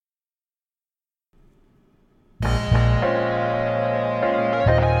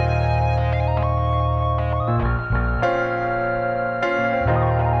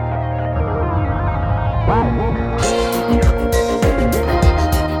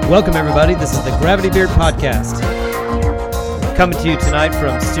Welcome, everybody. This is the Gravity Beard Podcast. Coming to you tonight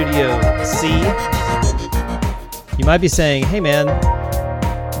from Studio C. You might be saying, hey, man,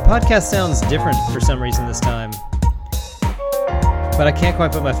 the podcast sounds different for some reason this time. But I can't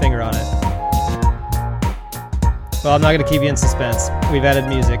quite put my finger on it. Well, I'm not going to keep you in suspense. We've added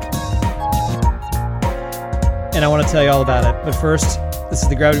music. And I want to tell you all about it. But first, this is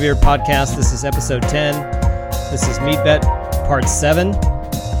the Gravity Beard Podcast. This is episode 10. This is Meat Bet part 7.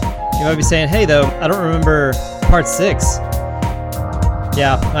 You might be saying, hey, though, I don't remember part 6.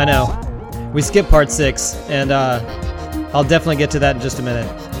 Yeah, I know. We skipped part 6, and I'll definitely get to that in just a minute.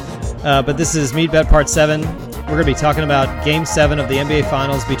 But this is Meat Bet part 7. We're going to be talking about Game 7 of the NBA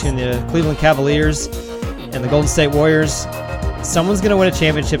Finals between the Cleveland Cavaliers and the Golden State Warriors. Someone's going to win a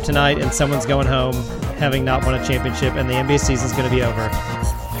championship tonight, and someone's going home having not won a championship, and the NBA season's going to be over.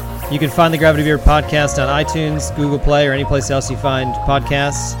 You can find the Gravity Beard Podcast on iTunes, Google Play, or any place else you find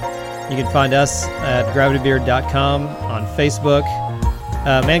podcasts. You can find us at gravitybeard.com, on Facebook.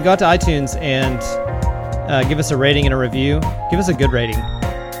 Man, go out to iTunes and give us a rating and a review. Give us a good rating.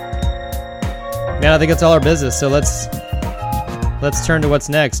 Man, I think that's all our business, so let's turn to what's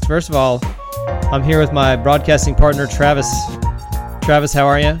next. First of all, I'm here with my broadcasting partner, Travis. Travis, how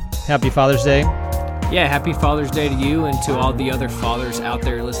are you? Happy Father's Day. Yeah, happy Father's Day to you and to all the other fathers out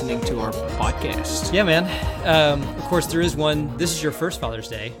there listening to our podcast. Yeah, man. Of course, there is one. This is your first Father's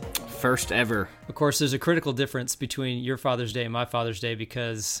Day. First ever. Of course, there's a critical difference between your Father's Day and my Father's Day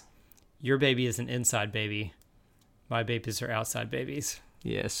because your baby is an inside baby. My babies are outside babies.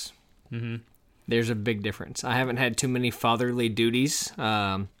 Yes. Mm-hmm. There's a big difference. I haven't had too many fatherly duties.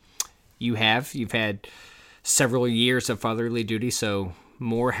 You have. You've had several years of fatherly duties, so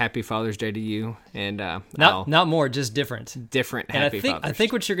more happy Father's Day to you. And not more, just different. Different and happy Father's Day. I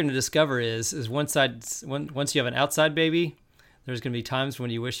think what you're going to discover is once you have an outside baby, there's going to be times when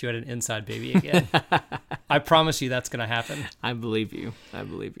you wish you had an inside baby again. I promise you that's going to happen. I believe you.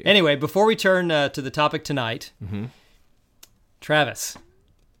 Anyway, before we turn to the topic tonight, Travis,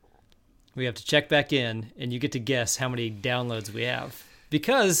 we have to check back in, and you get to guess how many downloads we have.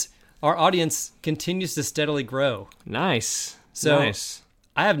 Because our audience continues to steadily grow. Nice. So nice.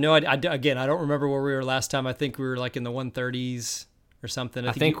 I have no idea. Again, I don't remember where we were last time. I think we were like in the 130s or something.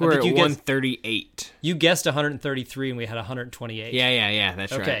 I think we're at 138. You guessed 133, and we had 128. Yeah.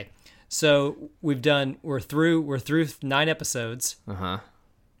 That's right. Okay, so we're through 9 episodes.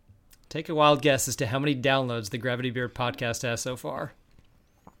 Take a wild guess as to how many downloads the Gravity Beard Podcast has so far.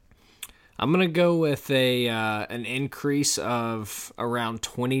 I'm gonna go with an increase of around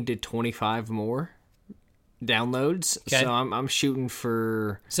 20 to 25 more downloads. Okay. So I'm shooting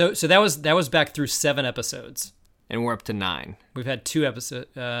for. So that was back through 7 episodes. And we're up to 9. We've had 2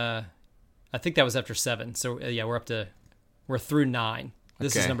 episodes. I think that was after 7. So yeah, we're through 9.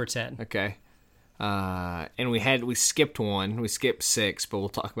 This is number 10. Okay. And we skipped 1. We skipped 6, but we'll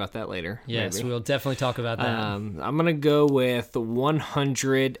talk about that later. Yes, maybe. we'll definitely talk about that. I'm gonna go with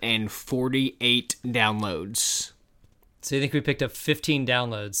 148 downloads. So you think we picked up 15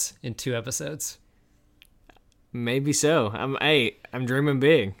 downloads in 2 episodes? Maybe so. I'm dreaming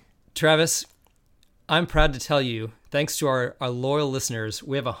big. Travis, I'm proud to tell you, thanks to our loyal listeners,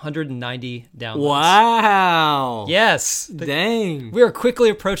 we have 190 downloads. Wow. Yes. Dang. We are quickly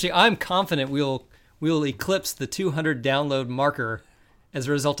approaching. I'm confident we'll eclipse the 200 download marker as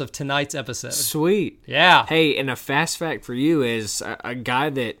a result of tonight's episode. Sweet. Yeah. Hey, and a fast fact for you is a guy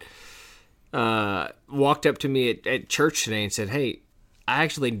that walked up to me at church today and said, hey, I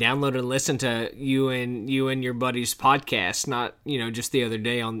actually downloaded and listened to you and your buddy's podcast, not, just the other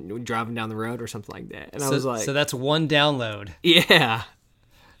day on driving down the road or something like that. And I was like, so that's 1 download. Yeah.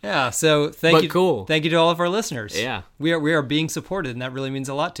 Yeah. So thank you. Cool. Thank you to all of our listeners. Yeah. We are being supported, and that really means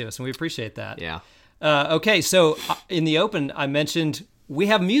a lot to us, and we appreciate that. Yeah. Okay. So in the open, I mentioned we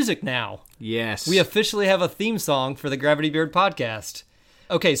have music now. Yes. We officially have a theme song for the Gravity Beard Podcast.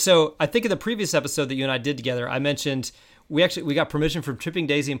 Okay. So I think in the previous episode that you and I did together, I mentioned we got permission from Tripping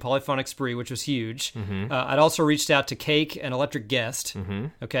Daisy and Polyphonic Spree, which was huge. I'd also reached out to Cake and Electric Guest.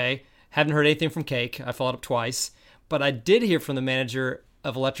 Okay, haven't heard anything from Cake. I followed up twice, but I did hear from the manager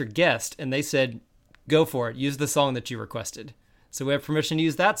of Electric Guest, and they said, "Go for it. Use the song that you requested." So we have permission to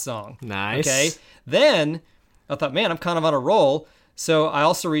use that song. Nice. Okay. Then I thought, man, I'm kind of on a roll. So I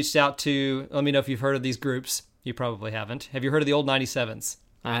also reached out to. Let me know if you've heard of these groups. You probably haven't. Have you heard of the old 97s?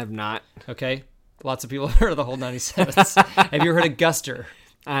 I have not. Okay. Lots of people have heard of the whole 97s. Have you heard of Guster?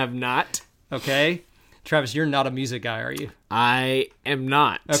 I have not. Okay. Travis, you're not a music guy, are you? I am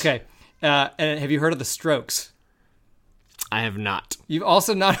not. Okay. And have you heard of the Strokes? I have not. You've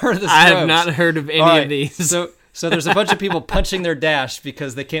also not heard of the Strokes? I have not heard of any of these. So there's a bunch of people punching their dash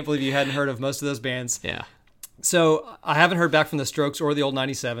because they can't believe you hadn't heard of most of those bands. Yeah. So I haven't heard back from the Strokes or the old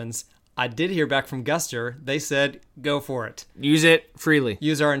 97s. I did hear back from Guster. They said, go for it. Use it freely.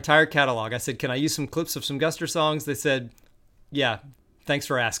 Use our entire catalog. I said, can I use some clips of some Guster songs? They said, yeah, thanks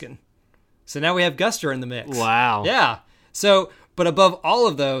for asking. So now we have Guster in the mix. Wow. Yeah. So, but above all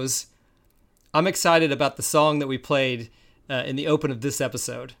of those, I'm excited about the song that we played in the open of this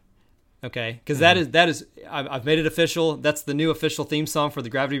episode. Okay, because that is I've made it official. That's the new official theme song for the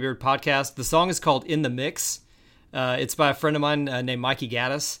Gravity Beard podcast. The song is called "In the Mix." It's by a friend of mine named Mikey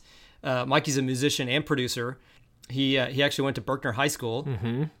Gaddis. Mikey's a musician and producer. He actually went to Berkner High School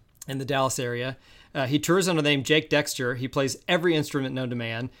in the Dallas area. He tours under the name Jake Dexter. He plays every instrument known to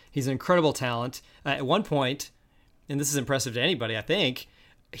man. He's an incredible talent. At one point, and this is impressive to anybody, I think,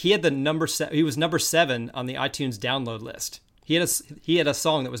 he had he was number 7 on the iTunes download list. He had a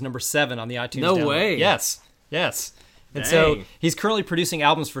song that was number 7 on the iTunes. No download. way. Yes. And so he's currently producing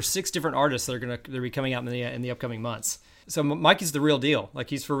albums for 6 different artists that are be coming out in the upcoming months. So Mikey's the real deal. Like,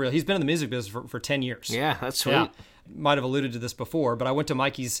 he's for real. He's been in the music business for 10 years. Yeah, that's sweet. Yeah. Might have alluded to this before, but I went to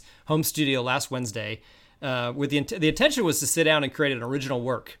Mikey's home studio last Wednesday. With the intention was to sit down and create an original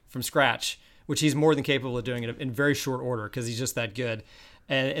work from scratch, which he's more than capable of doing in very short order because he's just that good.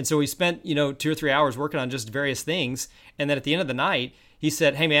 And so we spent 2 or 3 hours working on just various things, and then at the end of the night, he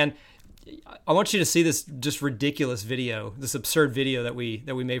said, "Hey man, I want you to see this just ridiculous video, this absurd video that we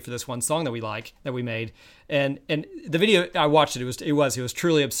made for this one song that we made." And the video, I watched it. It was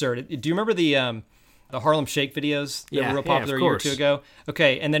truly absurd. Do you remember the Harlem Shake videos that were real popular a year or two ago?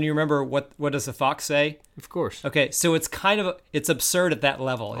 Okay, and then you remember what does the fox say? Of course. Okay, so it's absurd at that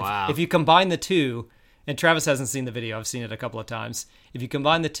level. Wow. If you combine the two, and Travis hasn't seen the video, I've seen it a couple of times. If you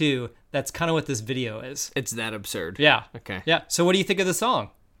combine the two, that's kind of what this video is. It's that absurd. Yeah. Okay. Yeah. So what do you think of the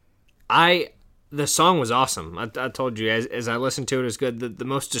song? The song was awesome. I told you as I listened to it was good. The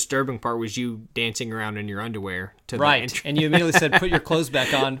most disturbing part was you dancing around in your underwear to the intro. And you immediately said, "Put your clothes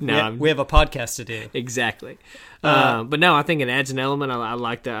back on." No, we have a podcast to do. Exactly. But no, I think it adds an element. I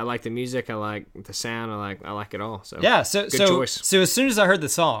like the music. I like the sound. I like it all. So yeah. good choice. So as soon as I heard the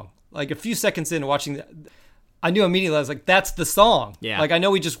song, like a few seconds into watching, I knew immediately. I was like, "That's the song." Yeah. Like, I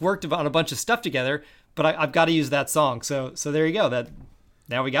know we just worked on a bunch of stuff together, but I've got to use that song. So there you go.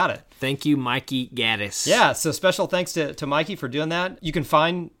 Now we got it. Thank you, Mikey Gaddis. Yeah, so special thanks to Mikey for doing that. You can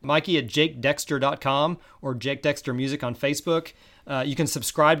find Mikey at jakedexter.com or Jake Dexter Music on Facebook. You can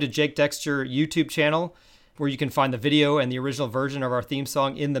subscribe to Jake Dexter YouTube channel, where you can find the video and the original version of our theme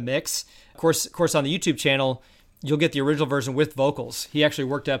song, In the Mix. Of course, on the YouTube channel, you'll get the original version with vocals. He actually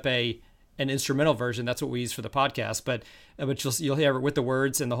worked up an instrumental version. That's what we use for the podcast, but you'll hear it with the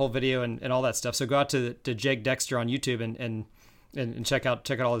words and the whole video and all that stuff. So go out to Jake Dexter on YouTube and check out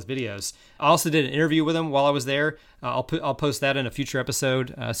all his videos. I also did an interview with him while I was there. I'll post that in a future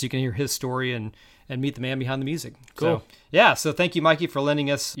episode so you can hear his story and meet the man behind the music. Cool. So thank you, Mikey, for lending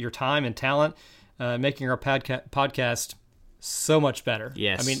us your time and talent, making our podcast so much better.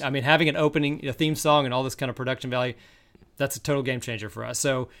 Yes. I mean, having an opening, a theme song, and all this kind of production value, that's a total game changer for us.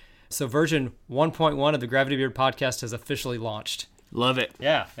 So version 1.1 of the Gravity Beard podcast has officially launched. Love it.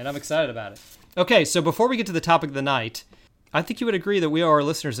 Yeah, and I'm excited about it. Okay, so before we get to the topic of the night, I think you would agree that we owe our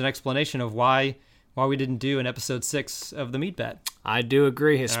listeners an explanation of why we didn't do an episode 6 of the Meat Bet. I do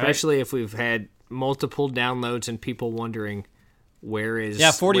agree, especially if we've had multiple downloads and people wondering where is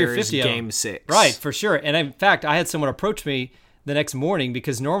 40 or 50 Game 6. Right, for sure. And in fact, I had someone approach me the next morning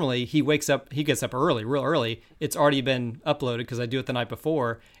because normally he gets up early, real early. It's already been uploaded because I do it the night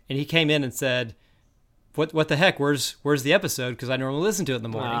before. And he came in and said, What the heck? Where's the episode? Because I normally listen to it in the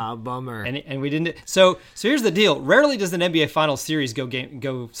morning. Ah, bummer. And we didn't. So here's the deal. Rarely does an NBA Finals series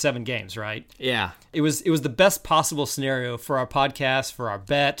go 7 games, right? Yeah. It was the best possible scenario for our podcast, for our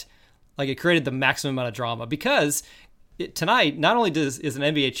bet. Like, it created the maximum amount of drama because tonight not only is an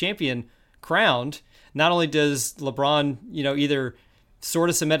NBA champion crowned, not only does LeBron either sort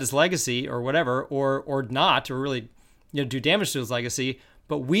of cement his legacy or whatever, or not, or really do damage to his legacy,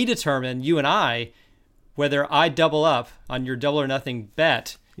 but we determine, you and I, whether I double up on your double or nothing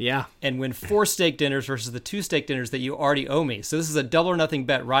bet, and win 4 steak dinners versus the 2 steak dinners that you already owe me. So this is a double or nothing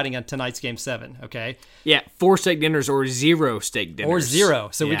bet riding on tonight's Game 7, okay? Yeah, 4 steak dinners or 0 steak dinners. Or 0,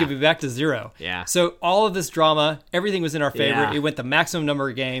 so we could be back to 0. Yeah. So all of this drama, everything was in our favor. Yeah. It went the maximum number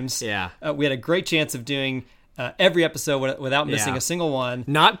of games. Yeah. We had a great chance of doing every episode without missing a single one.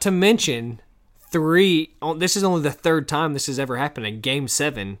 Not to mention 3, this is only the 3rd time this has ever happened in Game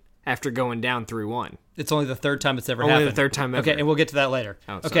 7 after going down 3-1. It's only the 3rd time it's ever happened. Only the 3rd time ever. Okay, and we'll get to that later.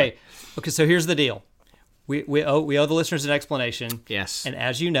 Oh, okay, so here's the deal. We owe the listeners an explanation. Yes. And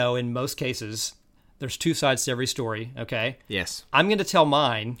as you know, in most cases, There's two sides to every story, okay? Yes. I'm going to tell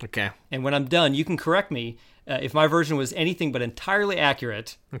mine, Okay. and when I'm done, you can correct me if my version was anything but entirely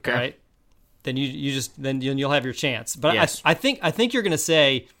accurate. Okay. Right? Then you'll have your chance. But Yes. I think you're going to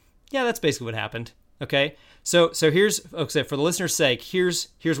say, yeah, that's basically what happened. Okay. So here's okay, for the listener's sake, here's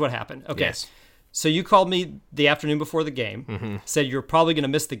what happened. Okay. Yes. So you called me the afternoon before the game, said you're probably going to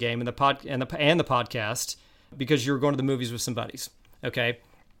miss the game and the podcast because you're going to the movies with some buddies. Okay.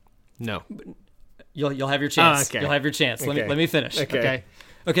 No. You'll have your chance. Okay. You'll have your chance. Okay. Let me finish. Okay.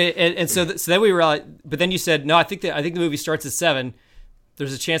 Okay. And so then we were, but then you said, no, I think the movie starts at 7.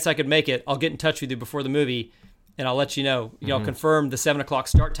 There's a chance I could make it. I'll get in touch with you before the movie, and I'll let you know. I'll confirm the 7 o'clock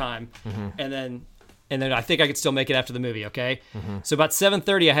start time, and then I think I could still make it after the movie. Okay. So about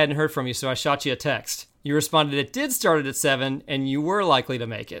 7:30, I hadn't heard from you, so I shot you a text. You responded, it did start at 7, and you were likely to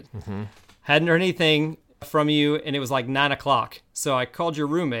make it. Hadn't heard anything from you, and it was like 9 o'clock. So I called your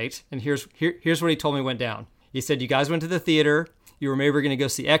roommate, and here's what he told me went down. He said you guys went to the theater. You were maybe going to go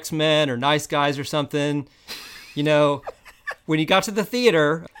see X-Men or Nice Guys or something. When you got to the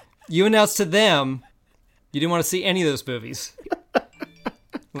theater, you announced to them you didn't want to see any of those movies.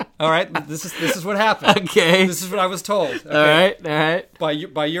 All right, this is what happened. Okay. This is what I was told. Okay? All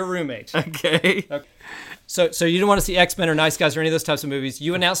right. By your roommate. Okay. So you didn't want to see X-Men or Nice Guys or any of those types of movies.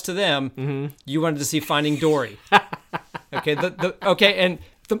 You announced to them you wanted to see Finding Dory. Okay. And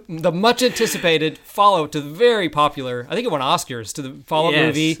the much anticipated follow-up to the very popular, I think it won Oscars, to the follow-up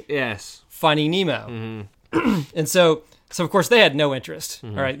movie. Yes. Finding Nemo. And so of course they had no interest.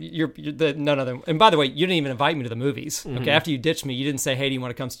 All right, you're none of them. And by the way, you didn't even invite me to the movies. Okay, after you ditched me, you didn't say, "Hey, do you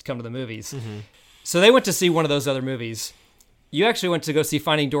want to come to the movies?" So they went to see one of those other movies. You actually went to go see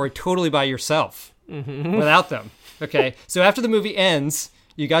Finding Dory totally by yourself, without them. Okay, so after the movie ends,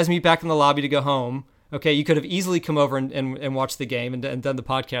 you guys meet back in the lobby to go home. Okay, you could have easily come over and watched the game and done the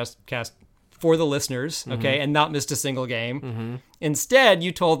podcast for the listeners. Okay, and not missed a single game. Instead,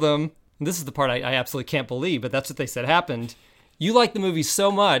 you told them. And this is the part I absolutely can't believe, but that's what they said happened. You liked the movie so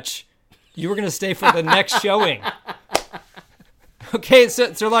much, you were going to stay for the next showing. Okay,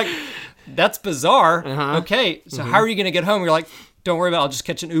 so like, that's bizarre. Okay, so how are you going to get home? You're like, don't worry about it. I'll just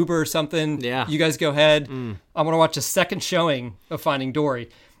catch an Uber or something. Yeah. You guys go ahead. I'm going to watch a second showing of Finding Dory.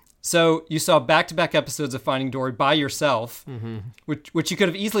 So you saw back-to-back episodes of Finding Dory by yourself, which you could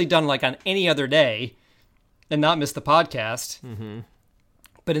have easily done like on any other day and not miss the podcast.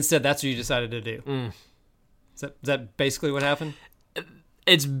 But instead, that's what you decided to do. Is that basically what happened?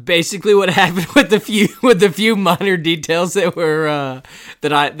 It's basically what happened with the few minor details that were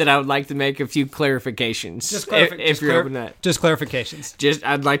that I would like to make a few clarifications. If you're open to that. Just clarifications.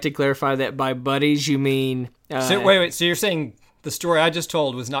 I'd like to clarify that by buddies you mean. So wait. So you're saying the story I just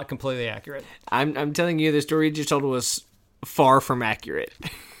told was not completely accurate? I'm telling you the story you just told was far from accurate.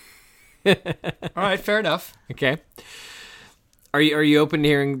 All right, fair enough. Okay. Are you open to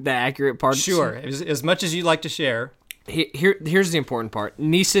hearing the accurate parts? Sure, as much as you'd like to share. Here's the important part.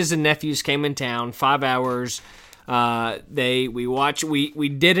 Nieces and nephews came in town, 5 hours. We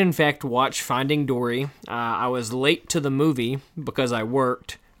did in fact watch Finding Dory. I was late to the movie because I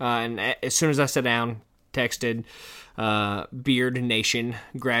worked, and as soon as I sat down, texted Beard Nation,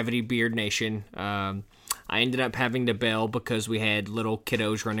 Gravity Beard Nation. I ended up having to bail because we had little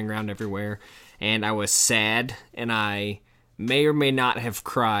kiddos running around everywhere, and I was sad, and I may or may not have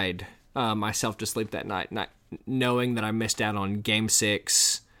cried myself to sleep that night, not knowing that I missed out on Game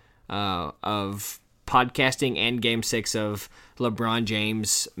 6 of podcasting and Game 6 of LeBron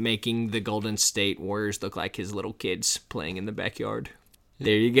James making the Golden State Warriors look like his little kids playing in the backyard.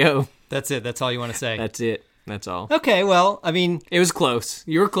 There you go. That's it. That's all you want to say. That's it. That's all. Okay, well, I mean... It was close.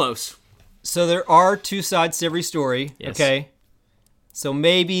 You were close. So there are two sides to every story, yes. Okay? So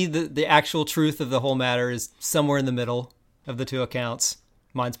maybe the actual truth of the whole matter is somewhere in the middle of the two accounts.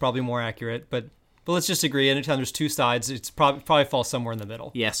 Mine's probably more accurate, but let's just agree. Anytime there's two sides, it's probably falls somewhere in the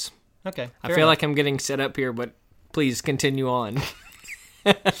middle. Yes. Okay. I feel like I'm getting set up here, but please continue on.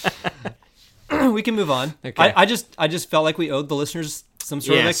 We can move on. Okay. I just felt like we owed the listeners some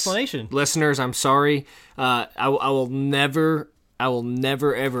sort of explanation. Listeners, I'm sorry. I will never,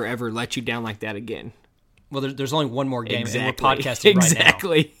 ever let you down like that again. Well, there's only one more game, exactly. And we're podcasting right now.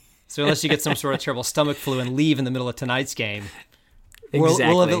 Exactly. So unless you get some sort of terrible stomach flu and leave in the middle of tonight's game, exactly.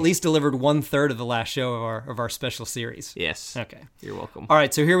 we'll have at least delivered 1/3 of the last show of our special series. Yes. Okay. You're welcome. All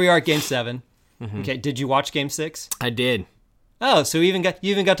right. So here we are at Game 7. Okay. Did you watch Game 6? I did. Oh, so you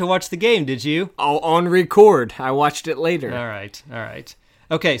even got to watch the game, did you? Oh, on record. I watched it later. All right.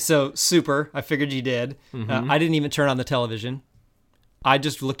 Okay. So super. I figured you did. I didn't even turn on the television. I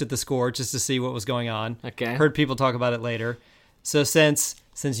just looked at the score just to see what was going on. Okay. Heard people talk about it later. So since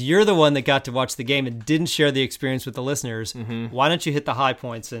you're the one that got to watch the game and didn't share the experience with the listeners, why don't you hit the high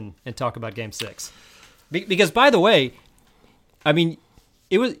points and talk about Game 6? Because, by the way, I mean,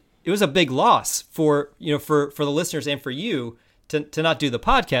 it was a big loss for the listeners and for you to not do the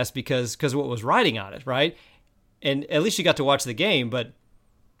podcast because of what was riding on it, right? And at least you got to watch the game, but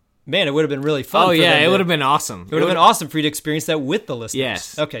man, it would have been really fun. Oh yeah, it would have been awesome. It would have been awesome for you to experience that with the listeners.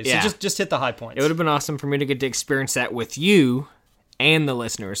 Yes. Okay, so just hit the high points. It would have been awesome for me to get to experience that with you and the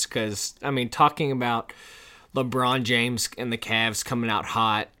listeners, because I mean, talking about LeBron James and the Cavs coming out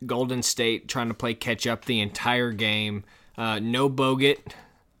hot, Golden State trying to play catch up the entire game, no Bogut,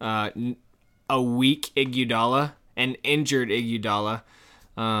 a weak Iguodala, an injured Iguodala.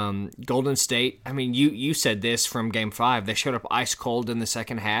 Golden State, I mean, you said this from Game 5. They showed up ice cold in the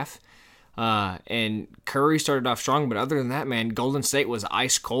second half. And Curry started off strong, but other than that, man, Golden State was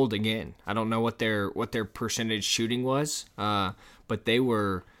ice cold again. I don't know what their percentage shooting was, but they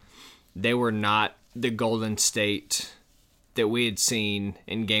were not the Golden State that we had seen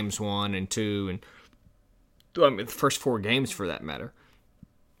in Games 1 and 2 and I mean, the first 4 games for that matter.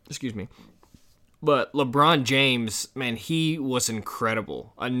 Excuse me. But LeBron James, man, he was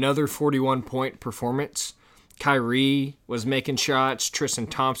incredible. Another 41-point performance. Kyrie was making shots. Tristan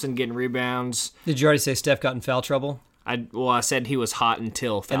Thompson getting rebounds. Did you already say Steph got in foul trouble? I said he was hot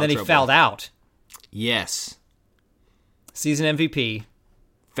until foul trouble. And then he fouled out. Yes. Season MVP.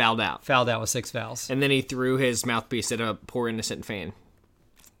 Fouled out. Fouled out with 6 fouls. And then he threw his mouthpiece at a poor innocent fan.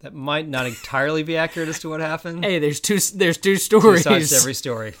 That might not entirely be accurate as to what happened. Hey, there's two stories. Two sides to every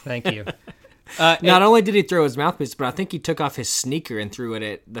story. Thank you. Not only did he throw his mouthpiece, but I think he took off his sneaker and threw it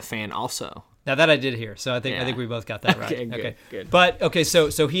at the fan also. Now that I did hear, so I think we both got that right. Okay, good. But okay,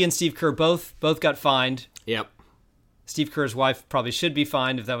 so he and Steve Kerr both got fined. Yep. Steve Kerr's wife probably should be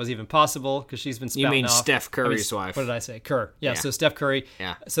fined if that was even possible because she's been spouting off. You mean Steph Curry's wife? What did I say? Kerr. Yeah. So Steph Curry.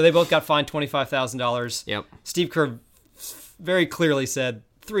 Yeah. So they both got fined $25,000. Yep. Steve Kerr very clearly said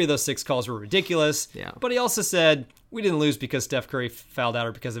 3 of those 6 calls were ridiculous. Yeah. But he also said we didn't lose because Steph Curry fouled out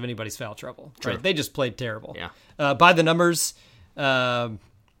or because of anybody's foul trouble. True. Right? They just played terrible. Yeah. By the numbers, look at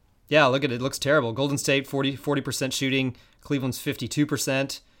it. It looks terrible. Golden State 40% shooting. Cleveland's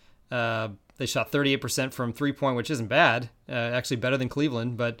 52%. They shot 38% from 3-point, which isn't bad. Actually better than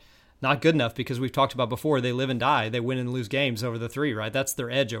Cleveland, but not good enough because we've talked about before. They live and die. They win and lose games over the 3, right? That's their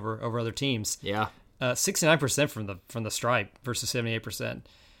edge over other teams. Yeah. 69% from the stripe versus 78%.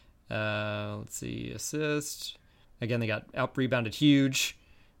 Let's see, assist. Again, they got out-rebounded huge,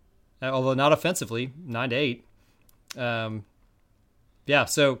 although not offensively, 9-8.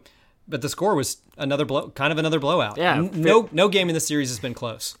 But the score was another blowout. Yeah. No game in the series has been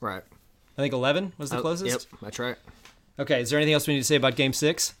close. Right. I think 11 was the closest. Yep, that's right. Okay, is there anything else we need to say about Game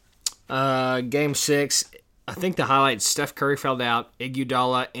 6? Game 6, I think the highlights, Steph Curry fouled out,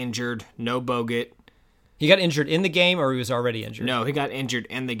 Iguodala injured, no Bogut. He got injured in the game or he was already injured? No, he got injured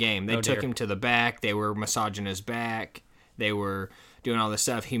in the game. They took him to the back. They were massaging his back. They were doing all this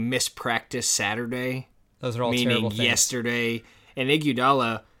stuff. He missed practice Saturday. Those are all terrible things. Meaning yesterday. And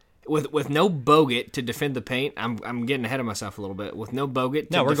Iguodala, with no Bogut to defend the paint, I'm getting ahead of myself a little bit. With no Bogut.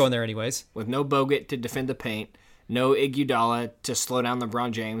 We're going there anyways. With no Bogut to defend the paint, no Iguodala to slow down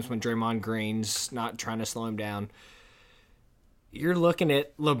LeBron James when Draymond Green's not trying to slow him down. You're looking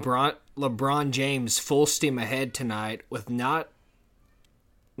at LeBron James full steam ahead tonight with not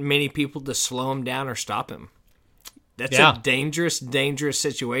many people to slow him down or stop him. That's a dangerous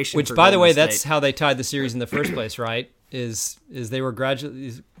situation. Which, by the way, that's how they tied the series in the first place, right? Is they were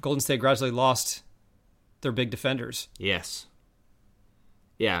Golden State gradually lost their big defenders. Yes.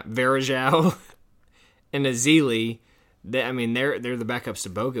 Yeah, Varejao and Ezeli, they're the backups to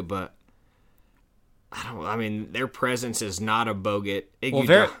Bogut, but their presence is not a Bogut.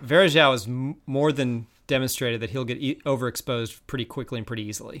 Varejao has more than demonstrated that he'll get overexposed pretty quickly and pretty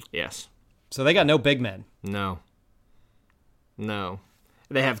easily. Yes. So they got no big men. No.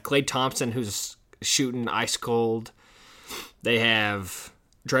 They have Klay Thompson, who's shooting ice cold. They have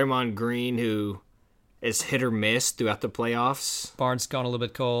Draymond Green, who is hit or miss throughout the playoffs. Barnes gone a little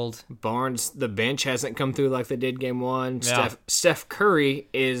bit cold. The bench hasn't come through like they did Game 1. Yeah. Steph Curry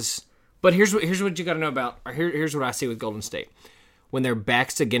is... But here's what you got to know about... Here's what I see with Golden State. When their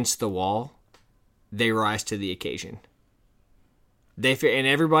back's against the wall, they rise to the occasion. And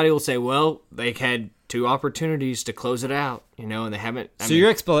everybody will say, well, they had 2 opportunities to close it out, and they haven't... Your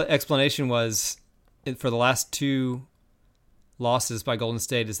explanation was, for the last 2 losses by Golden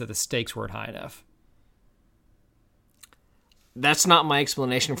State, is that the stakes weren't high enough. That's not my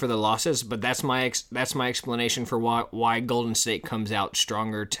explanation for the losses, but that's my explanation for why Golden State comes out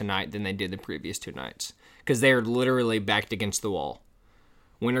stronger tonight than they did the previous 2 nights. because they are literally backed against the wall.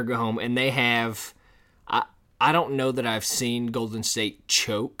 Win or go home. And they have, I don't know that I've seen Golden State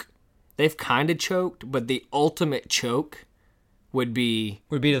choke. They've kind of choked, but the ultimate choke would be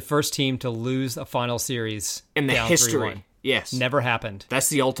the first team to lose a final series in the down history. 3-1. Yes. Never happened. That's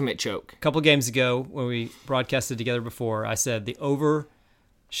the ultimate choke. A couple games ago, when we broadcasted together before, I said the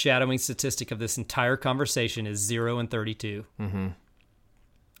overshadowing statistic of this entire conversation is 0-32. Mm-hmm.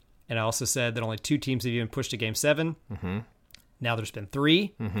 And I also said that only 2 teams have even pushed to Game 7. Mm-hmm. Now there's been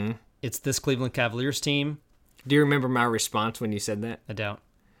 3. Mm-hmm. It's this Cleveland Cavaliers team. Do you remember my response when you said that? I don't.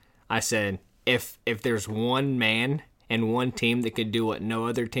 I said, if there's one man and one team that could do what no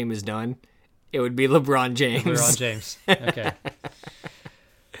other team has done, it would be LeBron James. LeBron James. Okay.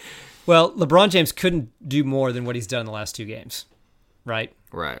 Well, LeBron James couldn't do more than what he's done in the last 2 games, right?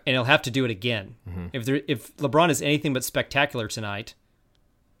 Right. And he'll have to do it again. Mm-hmm. If LeBron is anything but spectacular tonight,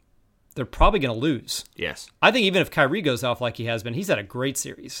 they're probably going to lose. Yes. I think even if Kyrie goes off like he has been, he's had a great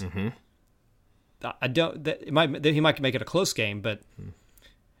series. Mm-hmm. He might make it a close game, but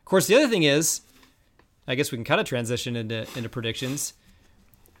of course the other thing is, I guess we can kind of transition into predictions.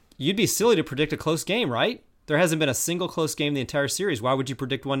 You'd be silly to predict a close game, right? There hasn't been a single close game the entire series. Why would you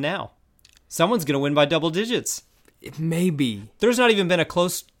predict one now? Someone's going to win by double digits. It may be. There's not even been a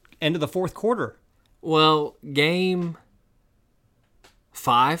close end of the fourth quarter. Well, Game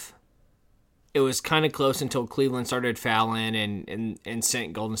 5, it was kind of close until Cleveland started fouling and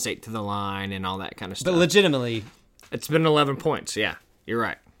sent Golden State to the line and all that kind of stuff. But legitimately, it's been 11 points. Yeah, you're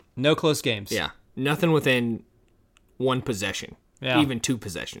right. No close games. Yeah, nothing within 1 possession. Yeah. Even 2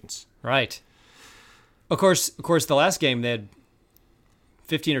 possessions. Right. Of course, the last game they had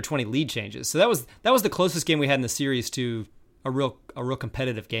 15 or 20 lead changes. So that was the closest game we had in the series to a real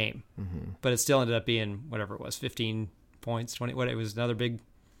competitive game. Mm-hmm. But it still ended up being whatever it was, 15 points, 20. What it was, another big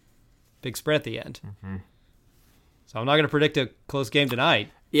spread at the end. Mm-hmm. So I'm not going to predict a close game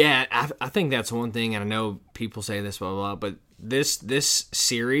tonight. Yeah, I think that's one thing, and I know people say this, blah, blah, blah, but this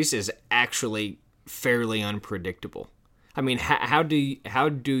series is actually fairly unpredictable. I mean, how do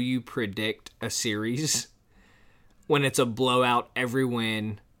you predict a series when it's a blowout every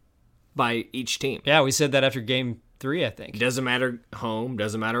win by each team? Yeah, we said that after Game 3, I think. Doesn't matter home,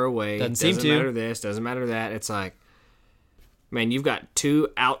 doesn't matter away, doesn't matter this, doesn't matter that. It's like, man, you've got 2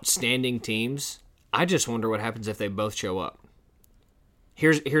 outstanding teams. I just wonder what happens if they both show up.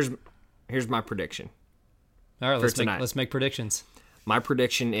 Here's my prediction. All right, let's make predictions. My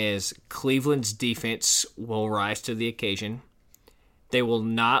prediction is Cleveland's defense will rise to the occasion. They will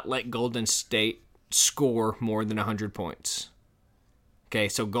not let Golden State score more than 100 points. Okay,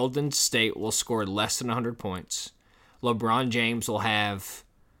 so Golden State will score less than 100 points. LeBron James will have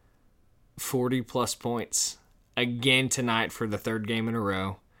 40-plus points again tonight for the 3rd game in a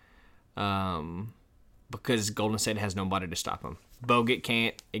row because Golden State has nobody to stop him. Bogut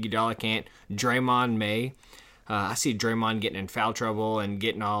can't. Iguodala can't. Draymond may. I see Draymond getting in foul trouble and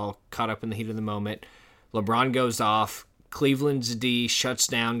getting all caught up in the heat of the moment. LeBron goes off. Cleveland's D shuts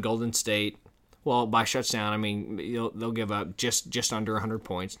down Golden State. Well, by shuts down, I mean they'll give up just under 100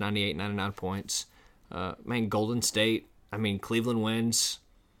 points, 98, 99 points. Man, Golden State, I mean, Cleveland wins.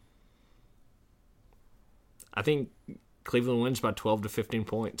 I think Cleveland wins by 12 to 15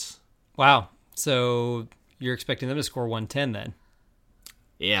 points. Wow. So you're expecting them to score 110 then?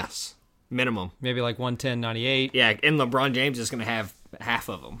 Yes. Minimum. Maybe like 110-98. Yeah, and LeBron James is going to have half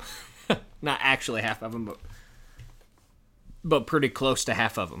of them. Not actually half of them, but pretty close to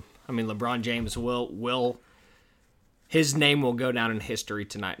half of them. I mean, LeBron James will his name will go down in history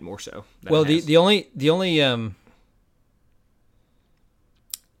tonight more so. Well, the only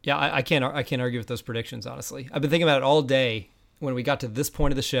I can't argue with those predictions, honestly. I've been thinking about it all day when we got to this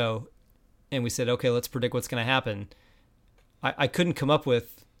point of the show and we said, okay, let's predict what's going to happen. I couldn't come up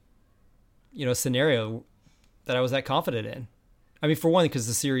with a scenario that I was that confident in. I mean, for one, because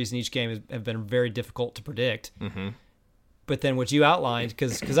the series in each game have been very difficult to predict. Mm-hmm. But then what you outlined,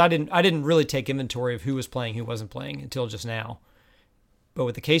 because I didn't really take inventory of who was playing, who wasn't playing until just now. But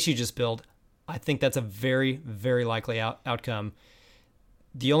with the case you just built, I think that's a very, very likely outcome.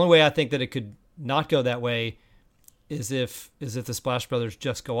 The only way I think that it could not go that way is if the Splash Brothers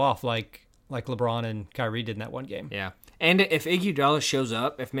just go off like LeBron and Kyrie did in that one game. Yeah, and if Iguodala shows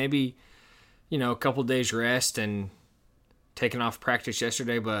up, if maybe a couple days rest and taking off practice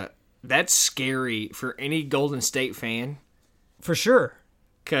yesterday, but that's scary for any Golden State fan. For sure.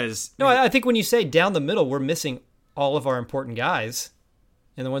 Because I think when you say down the middle, we're missing all of our important guys,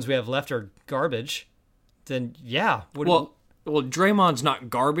 and the ones we have left are garbage. Then yeah. Well, Draymond's not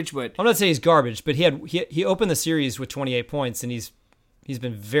garbage, but I'm not saying he's garbage, but he opened the series with 28 points, and he's He's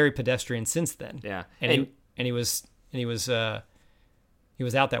been very pedestrian since then. Yeah. And he was out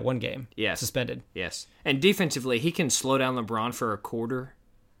that one game. Yes. Suspended. Yes. And defensively, he can slow down LeBron for a quarter,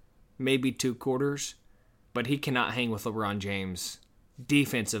 maybe 2 quarters, but he cannot hang with LeBron James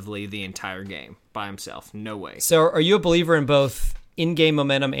defensively the entire game by himself. No way. So are you a believer in both in-game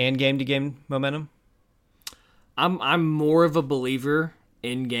momentum and game-to-game momentum? I'm more of a believer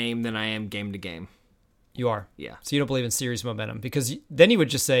in game than I am game to game. You are? Yeah. So you don't believe in series momentum, because then you would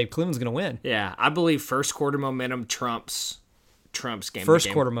just say Cleveland's going to win. Yeah, I believe first quarter momentum trumps game. First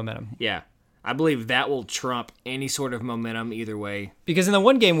quarter momentum. Yeah. I believe that will trump any sort of momentum either way. Because in the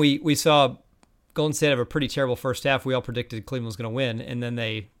one game we saw Golden State have a pretty terrible first half. We all predicted Cleveland was going to win, and then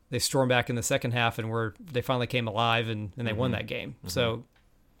they stormed back in the second half, and they finally came alive, and they won that game. Mm-hmm. So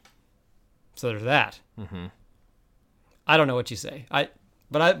there's that. Mm-hmm. I don't know what you say.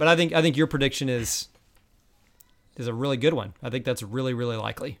 But I think your prediction is a really good one. I think that's really, really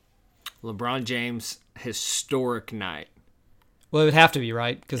likely. LeBron James, historic night. Well, it would have to be,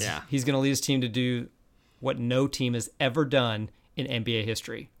 right? Because yeah. He's going to lead his team to do what no team has ever done in NBA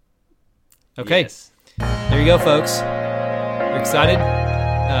history. Okay. Yes. There you go, folks. You excited?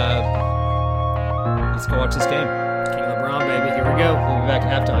 Let's go watch this game. King LeBron, baby. Here we go. We'll be back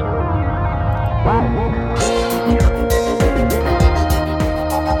at halftime.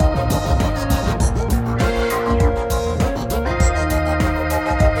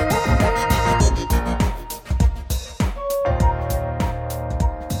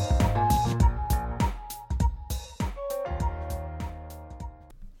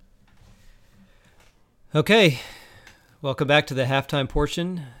 Okay, welcome back to the halftime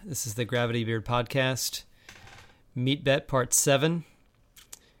portion. This is the Gravity Beard Podcast. Meat Bet Part 7.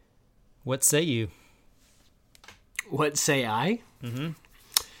 What say you? What say I? Mm-hmm.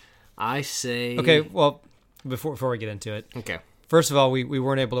 I say... Okay, well, before we get into it. Okay. First of all, we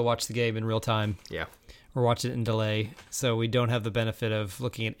weren't able to watch the game in real time. Yeah. We're watching it in delay, so we don't have the benefit of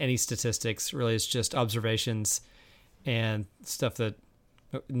looking at any statistics. Really, it's just observations and stuff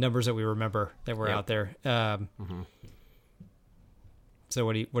numbers that we remember that were out there. So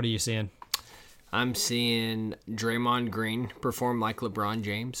what are you seeing? I'm seeing Draymond Green perform like LeBron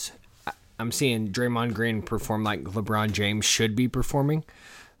James. I'm seeing Draymond Green perform like LeBron James should be performing.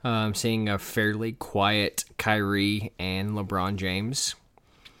 I'm seeing a fairly quiet Kyrie and LeBron James.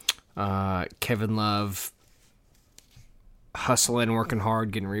 Kevin Love hustling, working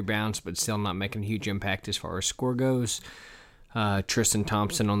hard, getting rebounds, but still not making a huge impact as far as score goes. Tristan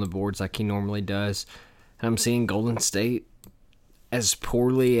Thompson on the boards like he normally does. And I'm seeing Golden State, as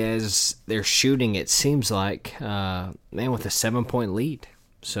poorly as they're shooting, it seems like, with a 7-point lead.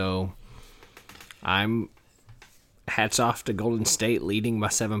 So I'm hats off to Golden State leading by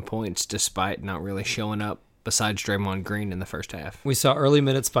 7 points despite not really showing up besides Draymond Green in the first half. We saw early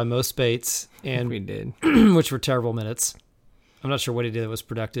minutes by Mo Spates, and we did, which were terrible minutes. I'm not sure what he did that was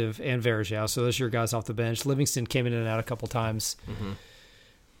productive, and Varejao. So those are your guys off the bench. Livingston came in and out a couple times. Mm-hmm.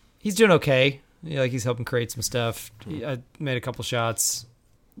 He's doing okay. He's helping create some stuff. I made a couple shots.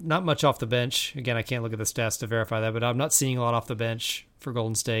 Not much off the bench. Again, I can't look at the stats to verify that, but I'm not seeing a lot off the bench for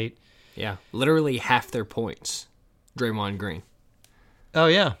Golden State. Yeah, literally half their points, Draymond Green. Oh,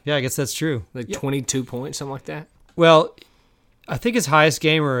 yeah. Yeah, I guess that's true. 22 points, something like that? Well, I think his highest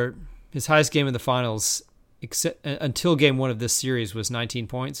game in the finals until game 1 of this series was 19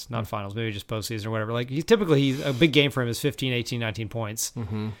 points. Not finals, maybe just postseason or whatever. He's a big game for him is 15, 18, 19 points.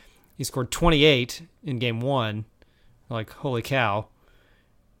 Mm-hmm. He scored 28 in game 1. Like, holy cow.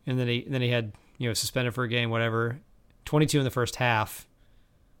 And then he had, suspended for a game, whatever. 22 in the first half.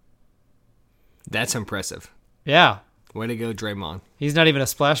 That's impressive. Yeah. Way to go, Draymond. He's not even a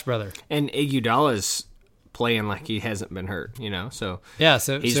splash brother. And Iguodala's playing like he hasn't been hurt, so yeah,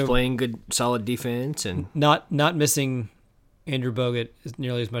 so he's playing good, solid defense, and not missing Andrew Bogut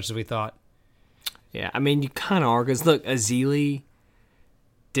nearly as much as we thought. Yeah, I mean, you kind of are, because look, Azili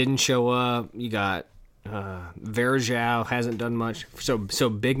didn't show up. You got Varejao hasn't done much. So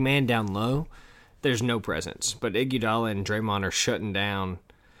big man down low, there's no presence. But Iguodala and Draymond are shutting down.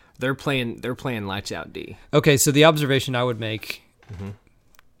 They're playing lights out D. Okay, so the observation I would make,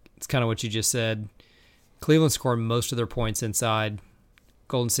 it's kind of what you just said. Cleveland scored most of their points inside.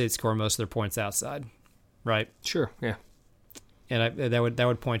 Golden State scored most of their points outside, right? Sure, yeah. And that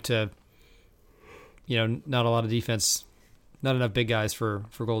would point to, not a lot of defense, not enough big guys for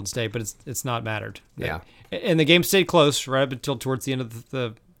Golden State, but it's not mattered. Yeah. And the game stayed close right up until towards the end of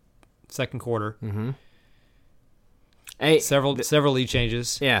the second quarter. Mm-hmm. Several lead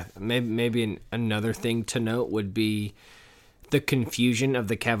changes. Yeah, maybe another thing to note would be the confusion of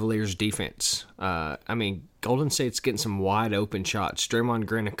the Cavaliers' defense. Golden State's getting some wide open shots. Draymond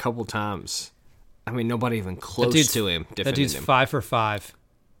Green a couple times. Nobody even close to him. That dude's him. 5 for 5.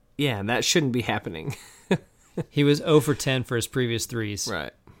 Yeah, that shouldn't be happening. He was 0 for 10 for his previous threes.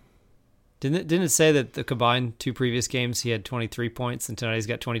 Right. Didn't it say that the combined 2 previous games he had 23 points, and tonight he's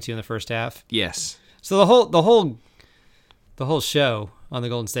got 22 in the first half? Yes. So the whole show on the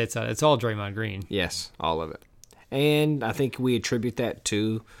Golden State side, it's all Draymond Green. Yes, all of it. And I think we attribute that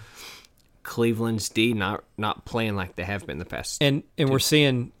to Cleveland's D not playing like they have been the past. And we're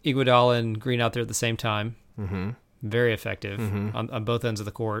seeing Iguodala and Green out there at the same time. Mm-hmm. Very effective on both ends of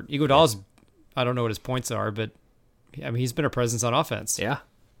the court. Iguodala's, I don't know what his points are, but he's been a presence on offense. Yeah.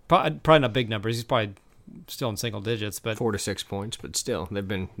 Probably not big numbers. He's probably still in single digits, but 4 to 6 points, but still, they've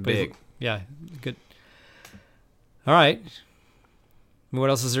been big. Yeah, good. All right. What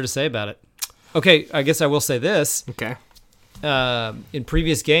else is there to say about it? Okay, I guess I will say this. Okay. In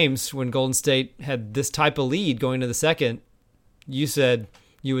previous games, when Golden State had this type of lead going to the second, you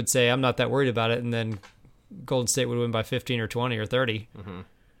would say, I'm not that worried about it, and then Golden State would win by 15 or 20 or 30. Mm-hmm.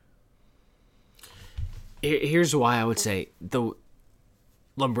 Here's why I would say the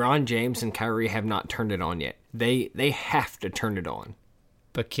LeBron James and Kyrie have not turned it on yet. They have to turn it on.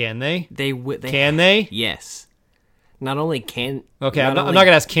 But can they? Can they? Yes. Not only can... Okay, I'm not going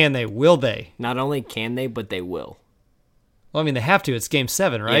to ask can they. Will they? Not only can they, but they will. Well, they have to. It's Game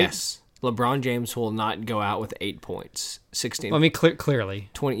 7, right? Yes. LeBron James will not go out with 8 points. 16. Clearly.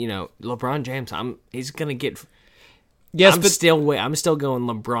 20, LeBron James, he's going to get... Yes, I'm still going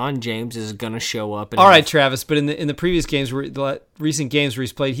LeBron James is going to show up. All right, Travis, but in the previous games, the recent games where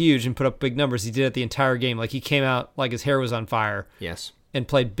he's played huge and put up big numbers, he did it the entire game. Like, he came out like his hair was on fire. Yes. And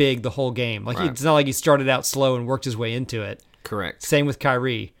played big the whole game. Like, right. It's not like he started out slow and worked his way into it. Correct. Same with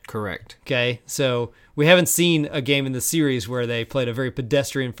Kyrie. Correct. Okay, so we haven't seen a game in the series where they played a very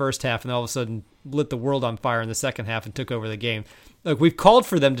pedestrian first half and then all of a sudden lit the world on fire in the second half and took over the game. Look, we've called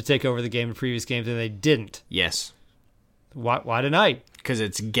for them to take over the game in previous games and they didn't. Yes. Why tonight? Because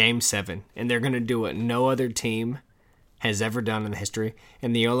it's Game 7, and they're going to do what no other team has ever done in the history.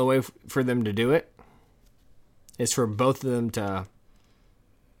 And the only way for them to do it is for both of them to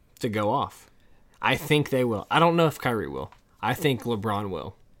go off. I think they will. I don't know if Kyrie will. I think LeBron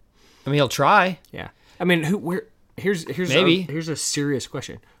will. He'll try. Yeah. Here's a serious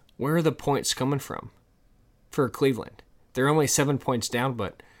question. Where are the points coming from for Cleveland? They're only 7 points down,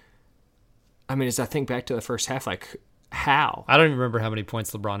 but as I think back to the first half, how? I don't even remember how many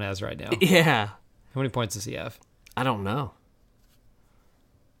points LeBron has right now. Yeah. How many points does he have? I don't know.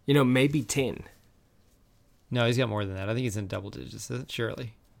 Maybe 10. No, he's got more than that. I think he's in double digits,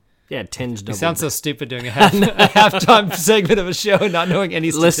 surely. Yeah, 10's double. He sounds so stupid doing a halftime segment of a show and not knowing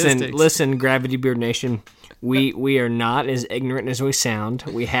any statistics. Listen, Gravity Beard Nation. We are not as ignorant as we sound.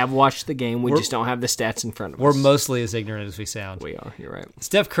 We have watched the game. We just don't have the stats in front of us. We're mostly as ignorant as we sound. We are. You're right.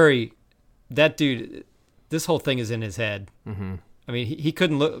 Steph Curry, that dude, this whole thing is in his head. Mm-hmm. He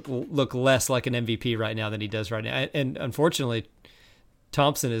couldn't look less like an MVP right now than he does right now. And unfortunately,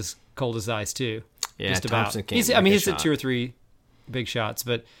 Thompson is cold as ice too. Yeah, just about. Thompson can't. He's hit 2 or 3 big shots,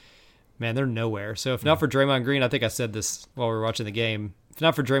 but man, they're nowhere. So if not for Draymond Green, I think I said this while we were watching the game. If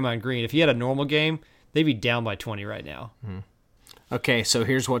not for Draymond Green, if he had a normal game, they'd be down by 20 right now. Okay, so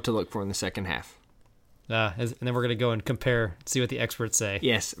here's what to look for in the second half. And then we're going to go and compare, see what the experts say.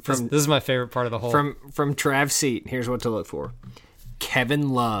 Yes. This is my favorite part of the whole. From Trav's seat, here's what to look for. Kevin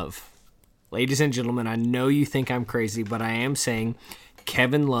Love. Ladies and gentlemen, I know you think I'm crazy, but I am saying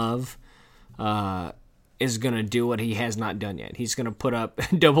Kevin Love is going to do what he has not done yet. He's going to put up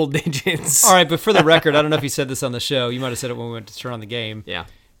double digits. All right, but for the record, I don't know if you said this on the show. You might have said it when we went to turn on the game. Yeah.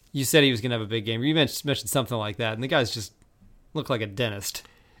 You said he was going to have a big game. You mentioned something like that, and the guy's just looked like a dentist.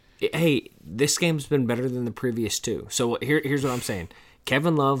 Hey, this game's been better than the previous 2. So here's what I'm saying.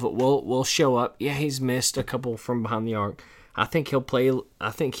 Kevin Love will show up. Yeah, he's missed a couple from behind the arc. I think he'll play.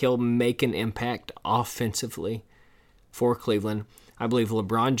 I think he'll make an impact offensively for Cleveland. I believe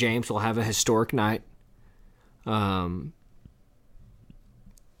LeBron James will have a historic night.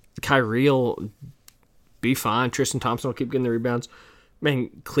 Kyrie will be fine. Tristan Thompson will keep getting the rebounds. Man,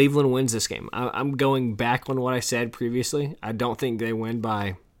 Cleveland wins this game. I'm going back on what I said previously. I don't think they win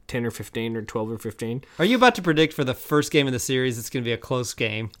by 10 or 15 or 12 or 15. Are you about to predict for the first game of the series it's going to be a close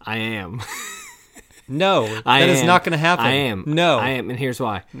game? I am. No, that is not going to happen. I am. No. I am, and here's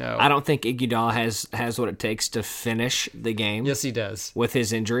why. No. I don't think Iguodala has what it takes to finish the game. Yes, he does. With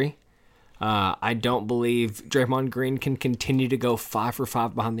his injury. I don't believe Draymond Green can continue to go 5 for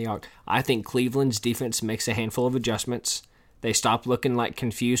 5 behind the arc. I think Cleveland's defense makes a handful of adjustments. They stop looking like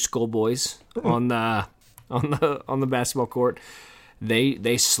confused schoolboys on on the basketball court.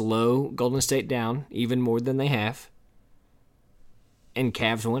 They slow Golden State down even more than they have, and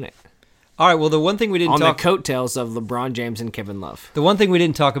Cavs win it. All right. Well, the one thing we didn't on talk the coattails of LeBron James and Kevin Love. The one thing we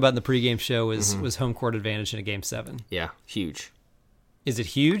didn't talk about in the pregame show was home court advantage in a Game 7. Yeah, huge. Is it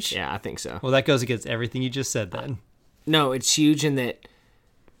huge? Yeah, I think so. Well, that goes against everything you just said then. No, it's huge in that.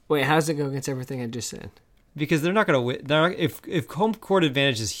 Wait, how does it go against everything I just said? Because they're not going to win. If home court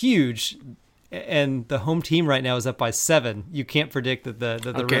advantage is huge, and the home team right now is up by 7, you can't predict that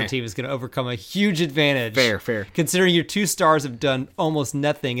the road team is going to overcome a huge advantage. Fair. Considering your 2 stars have done almost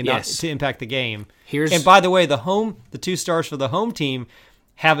nothing and not to impact the game. And by the way, the 2 stars for the home team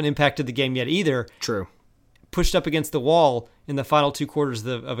haven't impacted the game yet either. True. Pushed up against the wall in the final 2 quarters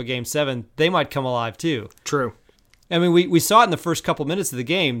of a Game 7, they might come alive too. True. I mean, we saw it in the first couple minutes of the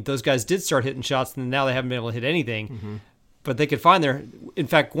game. Those guys did start hitting shots, and now they haven't been able to hit anything. Mm-hmm. But they could find their. In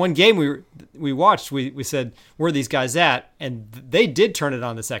fact, one game we watched, we said, where are these guys at? And they did turn it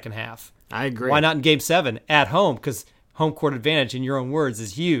on the second half. I agree. Why not in Game 7 at home? Because home court advantage, in your own words,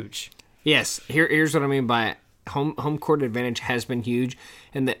 is huge. Yes. Here's what I mean by it. Home court advantage has been huge,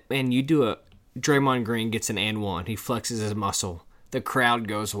 and you do a Draymond Green gets an and one. He flexes his muscle. The crowd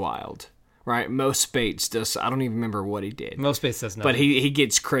goes wild. Right, Mo Spates does. I don't even remember what he did. Mo Spates does nothing. But he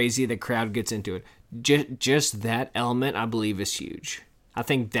gets crazy. The crowd gets into it. Just that element, I believe, is huge. I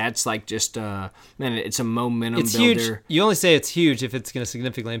think that's like just it's a momentum builder. Huge. You only say it's huge if it's going to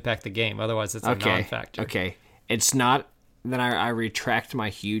significantly impact the game. Otherwise, it's a non-factor. Okay, it's not. Then I retract my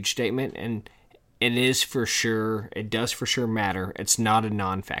huge statement, and it is for sure. It does for sure matter. It's not a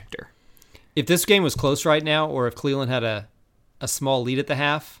non-factor. If this game was close right now, or if Cleveland had a small lead at the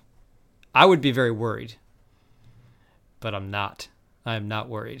half, I would be very worried, but I'm not. I am not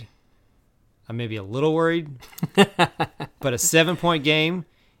worried. I may be a little worried, but a 7-point game,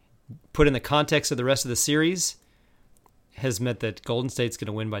 put in the context of the rest of the series, has meant that Golden State's going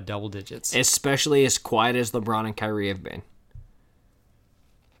to win by double digits. Especially as quiet as LeBron and Kyrie have been.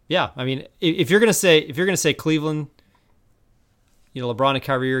 Yeah, I mean, if you're going to say Cleveland, LeBron and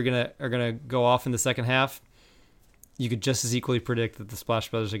Kyrie are going to go off in the second half, you could just as equally predict that the Splash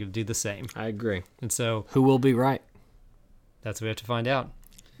Brothers are going to do the same. I agree. And so, who will be right? That's what we have to find out.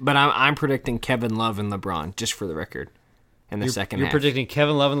 But I'm predicting Kevin Love and LeBron, just for the record, in the second half. You're predicting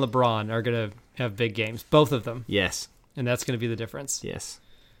Kevin Love and LeBron are going to have big games, both of them. Yes. And that's going to be the difference. Yes.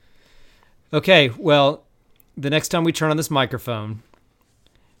 Okay, well, the next time we turn on this microphone,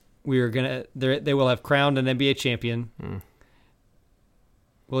 they will have crowned an NBA champion.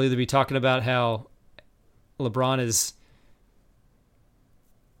 We'll either be talking about how LeBron has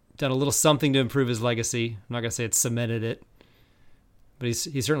done a little something to improve his legacy. I'm not going to say it's cemented it, but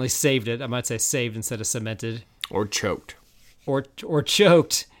he certainly saved it. I might say saved instead of cemented. Or choked. Or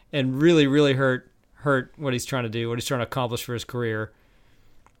choked and really, really hurt what he's trying to do, what he's trying to accomplish for his career.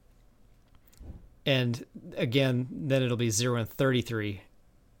 And again, then it'll be 0-33,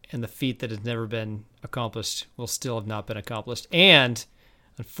 and the feat that has never been accomplished will still have not been accomplished. And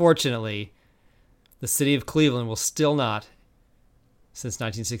unfortunately, the city of Cleveland will still not, since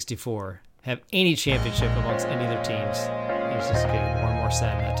 1964, have any championship amongst any of their teams. It's just getting more and more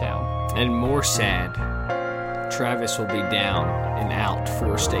sad in that town. And more sad, Travis will be down and out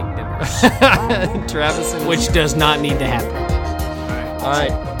for steak dinners. Which does not need to happen. All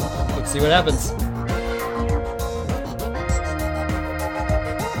right. Let's see what happens.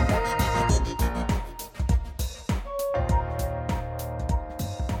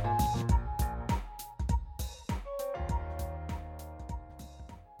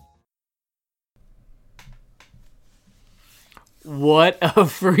 What a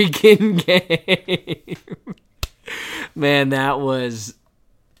freaking game. Man, that was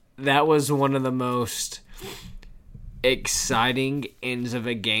one of the most exciting ends of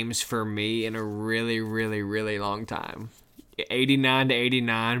a games for me in a really, really, really long time.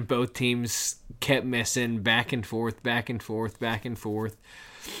 89-89, both teams kept missing, back and forth, back and forth, back and forth.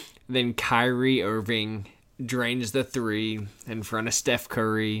 Then Kyrie Irving drains the three in front of Steph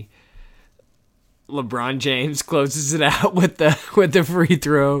Curry. LeBron James closes it out with the free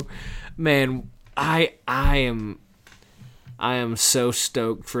throw. Man, I am so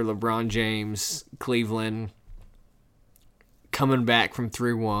stoked for LeBron James, Cleveland, coming back from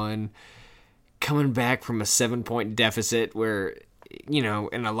 3-1, coming back from a 7-point deficit where,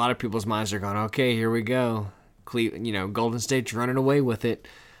 and a lot of people's minds are going, okay, here we go. Golden State's running away with it.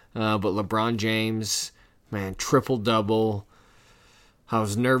 But LeBron James, man, triple-double. I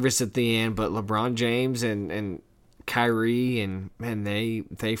was nervous at the end, but LeBron James and Kyrie and man, they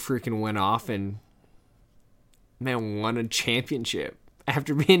freaking went off and man won a championship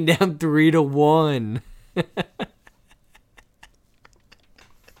after being down 3-1.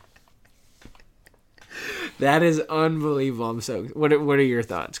 That is unbelievable. I'm so. What are your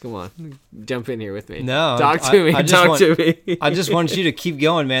thoughts? Come on, jump in here with me. No, talk to me. Talk to me. I just want you to keep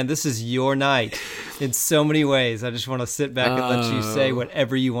going, man. This is your night in so many ways. I just want to sit back and let you say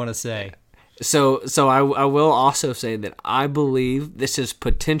whatever you want to say. So I will also say that I believe this is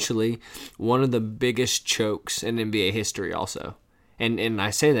potentially one of the biggest chokes in NBA history. Also, and I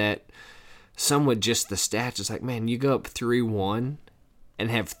say that some with just the stats. It's like, man, you go up 3-1. And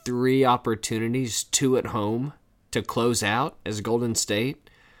have 3 opportunities, 2 at home, to close out as Golden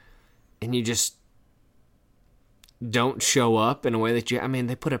State, and you just don't show up in a way that you... I mean,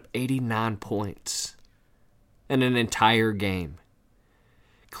 they put up 89 points in an entire game.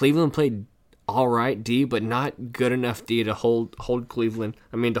 Cleveland played all right D, but not good enough D to hold Cleveland...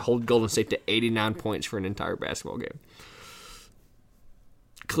 I mean, to hold Golden State to 89 points for an entire basketball game.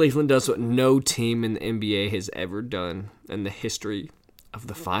 Cleveland does what no team in the NBA has ever done in the history of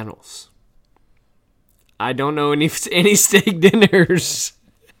the finals. I don't know any steak dinners.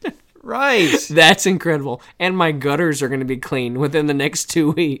 Right. That's incredible. And my gutters are going to be clean within the next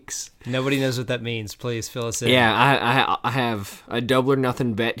 2 weeks. Nobody knows what that means. Please fill us in. Yeah, I have a double or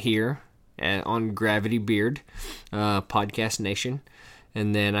nothing bet here on Gravity Beard, Podcast Nation.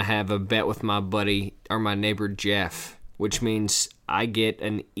 And then I have a bet with my buddy, or my neighbor Jeff, which means I get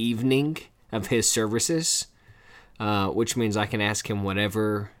an evening of his services. Which means I can ask him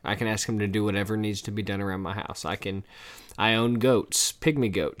to do whatever needs to be done around my house. I own goats,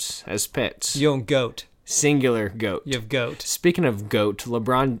 pygmy goats, as pets. You own goat. Singular goat. You have goat. Speaking of goat,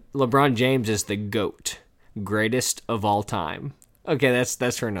 LeBron James is the GOAT, greatest of all time. Okay,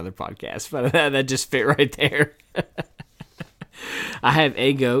 that's for another podcast, but that just fit right there. I have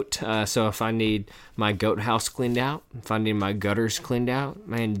a goat, so if I need my goat house cleaned out, if I need my gutters cleaned out,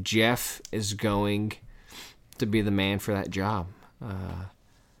 man, Jeff is going to be the man for that job.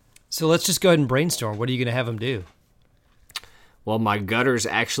 So let's just go ahead and brainstorm. What are you going to have him do? Well, my gutters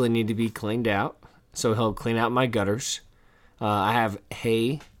actually need to be cleaned out, so he'll clean out my gutters. I have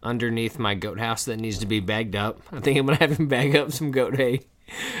hay underneath my goat house that needs to be bagged up. I think I'm going to have him bag up some goat hay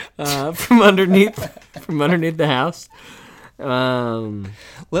from underneath the house.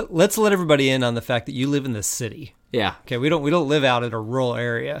 Let's let everybody in on the fact that you live in the city. Yeah. Okay, we don't live out in a rural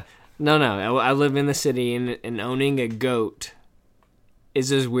area. No, I live in the city, and owning a goat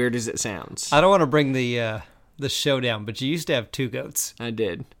is as weird as it sounds. I don't want to bring the show down, but you used to have 2 goats. I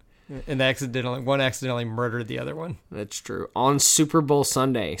did. And one accidentally murdered the other one. That's true. On Super Bowl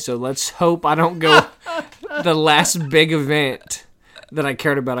Sunday. So let's hope I don't go the last big event that I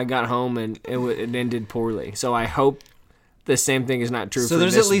cared about. I got home and it ended poorly. So I hope the same thing is not true for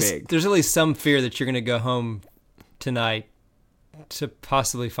this big. There's at least some fear that you're going to go home tonight to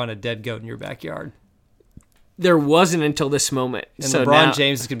possibly find a dead goat in your backyard. There wasn't until this moment. And so LeBron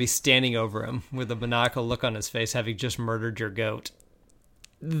James is going to be standing over him with a maniacal look on his face, having just murdered your goat.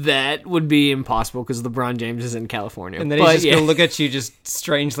 That would be impossible because LeBron James is in California. And then he's just going to look at you just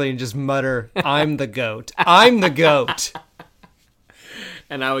strangely and just mutter, "I'm the GOAT. I'm the GOAT."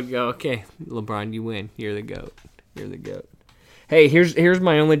 And I would go, "Okay, LeBron, you win. You're the GOAT. You're the GOAT." Hey, here's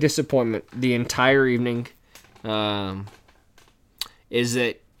my only disappointment the entire evening. Is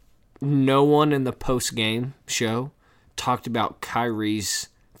that no one in the post-game show talked about Kyrie's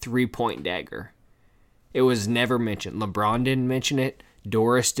three-point dagger. It was never mentioned. LeBron didn't mention it.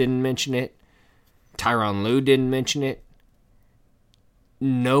 Doris didn't mention it. Tyronn Lue didn't mention it.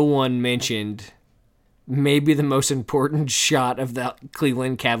 No one mentioned maybe the most important shot of the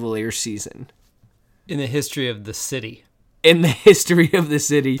Cleveland Cavaliers season. In the history of the city. In the history of the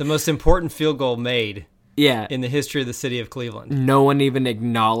city. The most important field goal made. Yeah. In the history of the city of Cleveland. No one even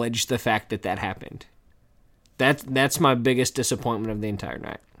acknowledged the fact that happened. That's my biggest disappointment of the entire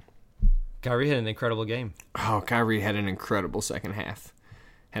night. Kyrie had an incredible game. Oh, Kyrie had an incredible second half.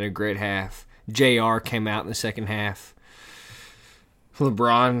 Had a great half. JR came out in the second half.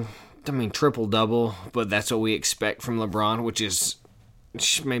 LeBron, triple-double, but that's what we expect from LeBron, which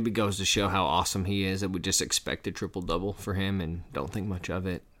maybe goes to show how awesome he is, that we just expect a triple-double for him and don't think much of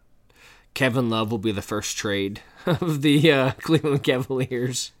it. Kevin Love will be the first trade of the Cleveland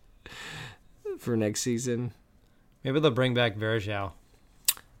Cavaliers for next season. Maybe they'll bring back Varejao.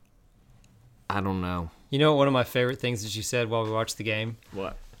 I don't know. You know, one of my favorite things that you said while we watched the game?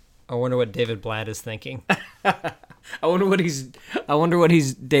 What? I wonder what David Blatt is thinking. I wonder what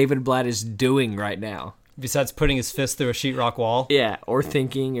he's David Blatt is doing right now. Besides putting his fist through a sheetrock wall? Yeah, or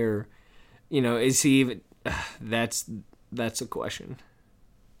thinking, or is he even? That's a question.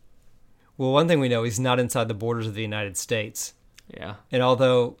 Well, one thing we know, he's not inside the borders of the United States. Yeah. And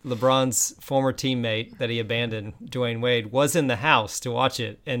although LeBron's former teammate that he abandoned, Dwayne Wade, was in the house to watch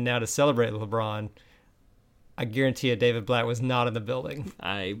it and now to celebrate LeBron, I guarantee you David Blatt was not in the building.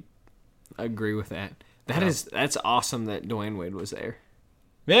 I agree with that. That's awesome that Dwayne Wade was there.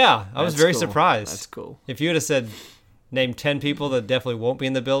 Yeah, I was very cool. surprised. That's cool. If you would have said, name 10 people that definitely won't be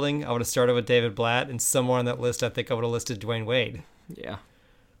in the building, I would have started with David Blatt, and somewhere on that list I think I would have listed Dwayne Wade. Yeah.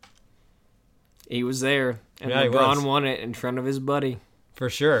 He was there, and Yeah, LeBron won it in front of his buddy. For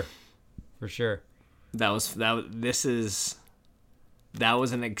sure. For sure. That was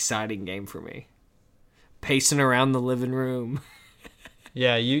an exciting game for me. Pacing around the living room.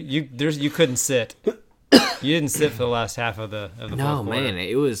 Yeah, you couldn't sit. You didn't sit for the last half of the fourth quarter. No, man,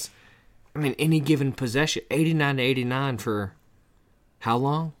 it was, any given possession, 89-89 for how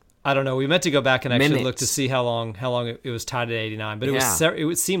long? I don't know. We meant to go back and actually Minutes. look to see how long it was tied at 89, but it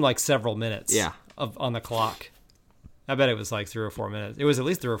would seem like several minutes. Yeah. On the clock. I bet it was like 3 or 4 minutes. It was at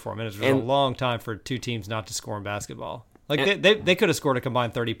least 3 or 4 minutes. It was a long time for two teams not to score in basketball. Like they could have scored a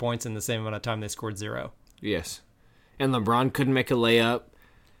combined 30 points in the same amount of time they scored 0. Yes. And LeBron couldn't make a layup.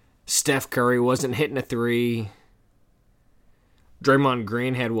 Steph Curry wasn't hitting a 3. Draymond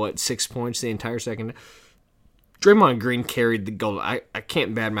Green had, 6 points the entire second. Draymond Green carried the goal. I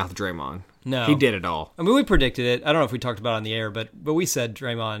can't badmouth Draymond. No. He did it all. I mean, we predicted it. I don't know if we talked about it on the air, but we said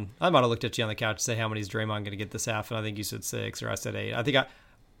Draymond. I might have looked at you on the couch and say, how many is Draymond going to get this half? And I think you said 6 or I said 8. I think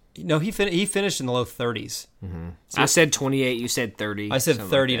he finished in the low 30s. Mm-hmm. So I said 28. You said 30. I said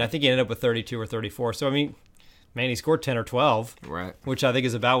 30, and I think he ended up with 32 or 34. So, I mean, man, he scored 10 or 12. Right. Which I think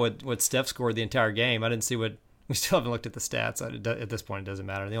is about what Steph scored the entire game. I didn't see we still haven't looked at the stats. At this point, it doesn't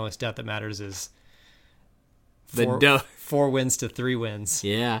matter. The only stat that matters is 4 wins to 3 wins.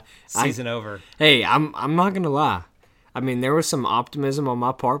 Yeah. Season over. Hey, I'm not going to lie. I mean, there was some optimism on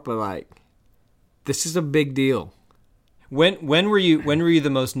my part, but this is a big deal. When were you the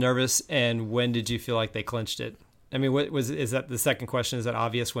most nervous, and when did you feel like they clinched it? I mean, is that the second question? Is that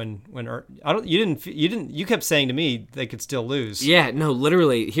obvious you kept saying to me they could still lose. Yeah, no,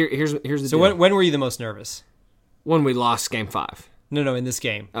 literally. Here's the deal. So when were you the most nervous? When we lost Game 5. No, in this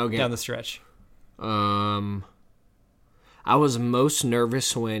game. Okay. Down the stretch. I was most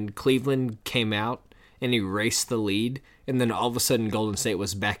nervous when Cleveland came out and erased the lead, and then all of a sudden Golden State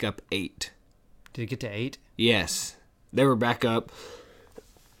was back up 8. Did it get to 8? Yes. They were back up.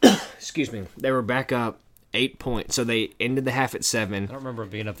 Excuse me. They were back up 8 points. So they ended the half at 7. I don't remember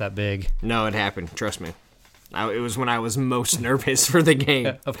it being up that big. No, it happened. Trust me. It was when I was most nervous for the game.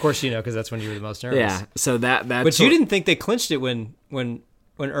 Yeah, of course you know, because that's when you were the most nervous. Yeah. So that's. But you didn't think they clinched it when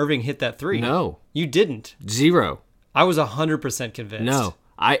Irving hit that 3. No. You didn't. 0. I was 100% convinced. No.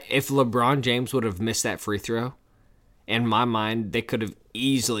 If LeBron James would have missed that free throw, in my mind,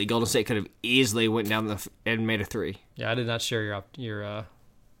 Golden State could have easily went down and made a 3. Yeah, I did not share your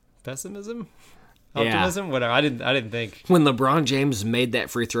pessimism, Yeah. optimism, whatever. I didn't think. When LeBron James made that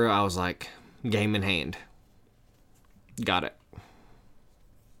free throw, I was like, game in hand. Got it.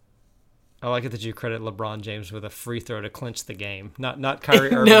 I like it that you credit LeBron James with a free throw to clinch the game. Not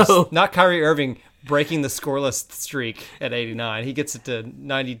Kyrie Irving. No. Not Kyrie Irving breaking the scoreless streak at 89. He gets it to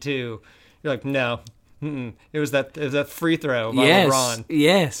 92. You're like, no. It was that free throw by LeBron.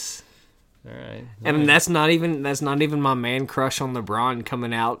 Yes. All right. And that's not even my man crush on LeBron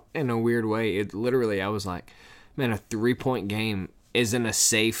coming out in a weird way. It literally, I was like, man, a 3-point game isn't a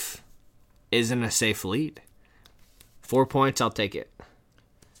safe lead. 4 points, I'll take it.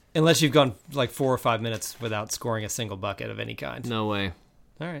 Unless you've gone like 4 or 5 minutes without scoring a single bucket of any kind. No way.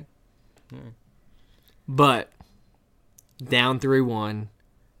 All right. But down 3-1,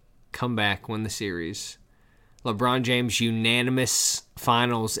 come back, win the series. LeBron James unanimous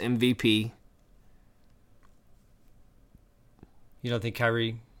Finals MVP. You don't think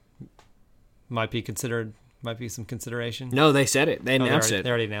Kyrie might be some consideration? No, they said it. They announced it. They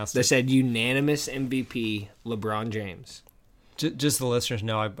already announced it. They said unanimous MVP LeBron James. Just the listeners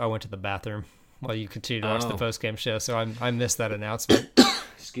know I went to the bathroom while you continued to watch the post-game show, so I missed that announcement.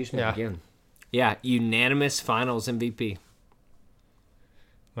 Excuse me again. Yeah, unanimous Finals MVP.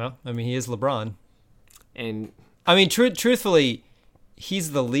 Well, I mean, he is LeBron. And I mean, truthfully,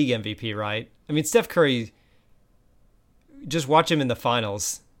 he's the league MVP, right? I mean, Steph Curry, just watch him in the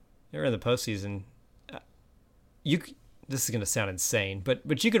finals or in the postseason. This is going to sound insane,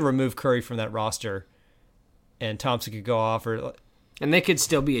 but you could remove Curry from that roster and Thompson could go off, and they could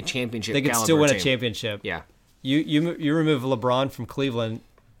still be a championship. They could still win a championship. Yeah. You remove LeBron from Cleveland,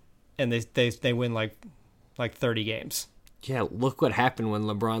 and they win like 30 games. Yeah, look what happened when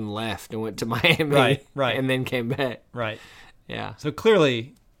LeBron left and went to Miami. Right. And then came back. Right. Yeah. So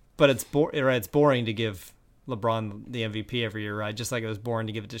clearly, but it's boring to give LeBron the MVP every year, right? Just like it was boring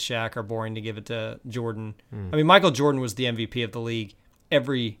to give it to Shaq or boring to give it to Jordan. I mean, Michael Jordan was the MVP of the league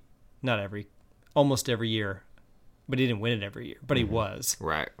almost every year, but he didn't win it every year. But he was.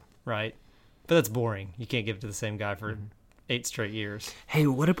 Right. Right? But that's boring. You can't give it to the same guy for 8 straight years. Hey,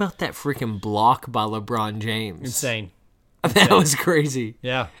 what about that freaking block by LeBron James? Insane. That was crazy.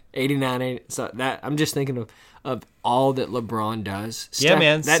 Yeah. 89. So that I'm just thinking of all that LeBron does. Yeah,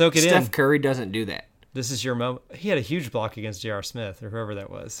 man. Soak it in. Steph Curry doesn't do that. This is your moment. He had a huge block against J.R. Smith or whoever that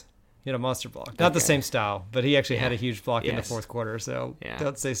was. He had a monster block. Not the same style, but he actually had a huge block in the fourth quarter. So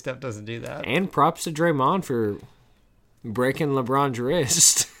don't say Steph doesn't do that. And props to Draymond for breaking LeBron's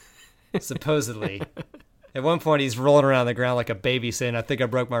wrist. Supposedly. At one point, he's rolling around the ground like a baby saying, I think I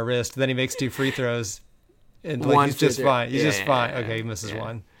broke my wrist. Then he makes 2 free throws. And like, he's just fine. He's just fine. Okay, he misses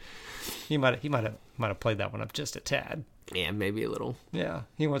one. He might have played that one up just a tad. Yeah, maybe a little. Yeah,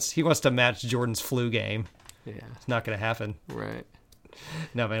 he wants to match Jordan's flu game. Yeah, it's not going to happen. Right.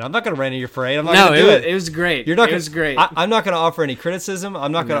 No, man, I'm not going to rain in your parade. I'm not going to do it. It was great. You're not. It was great. I'm not going to offer any criticism.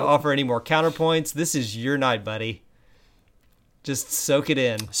 I'm not going to offer any more counterpoints. This is your night, buddy. Just soak it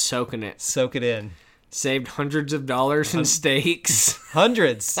in. Soaking it. Soak it in. Saved hundreds of dollars in steaks.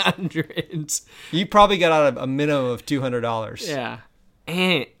 Hundreds. You probably got out a minimum of $200. Yeah.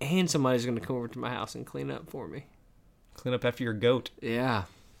 And somebody's going to come over to my house and clean up for me. Clean up after your goat. Yeah.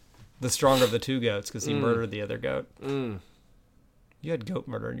 The stronger of the 2 goats because he murdered the other goat. You had goat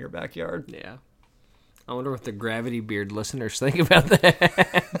murder in your backyard. Yeah. I wonder what the Gravity Beard listeners think about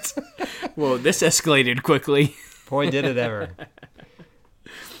that. Whoa, this escalated quickly. Boy, did it ever.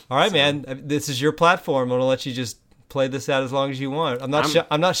 All right, man. This is your platform. I'm going to let you just play this out as long as you want.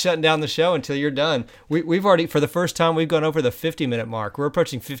 I'm not shutting down the show until you're done. We've already, for the first time, we've gone over the 50-minute mark. We're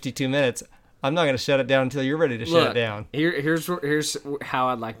approaching 52 minutes. I'm not going to shut it down until you're ready to shut it down. Here's how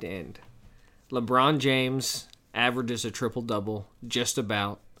I'd like to end. LeBron James averages a triple-double, just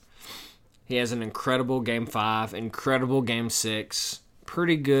about. He has an incredible Game 5, incredible Game 6,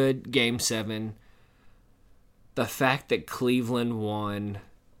 pretty good Game 7. The fact that Cleveland won,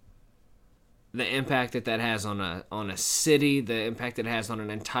 the impact that has on a city, the impact it has on an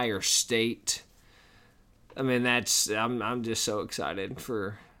entire state. I mean, I'm just so excited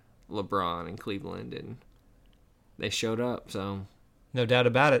for LeBron and Cleveland, and they showed up. So no doubt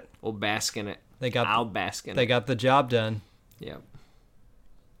about it. We'll bask in it. I'll bask in it. They got the job done. Yep.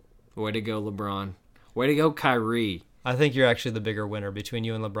 Way to go, LeBron. Way to go, Kyrie. I think you're actually the bigger winner between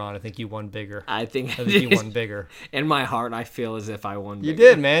you and LeBron. I think you won bigger. I think you won bigger. In my heart, I feel as if I won bigger. You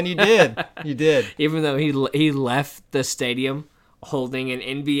did, man. You did. You did. Even though he left the stadium holding an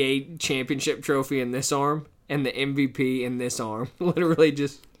NBA championship trophy in this arm and the MVP in this arm. Literally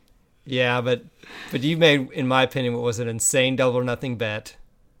just... Yeah, but you made, in my opinion, what was an insane double or nothing bet.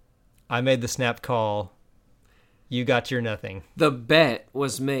 I made the snap call. You got your nothing. The bet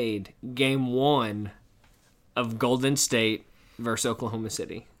was made Game 1 of Golden State versus Oklahoma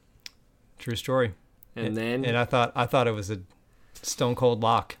City. True story. And I thought it was a stone cold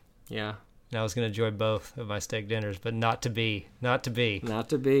lock. Yeah. And I was going to enjoy both of my steak dinners, but not to be. So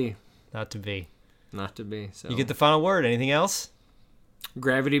you get the final word. Anything else?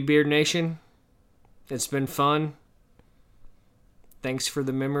 Gravity Beard Nation. It's been fun. Thanks for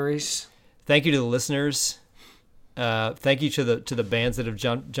the memories. Thank you to the listeners. Thank you to the bands that have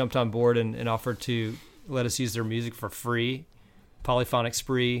jumped on board and offered to let us use their music for free. Polyphonic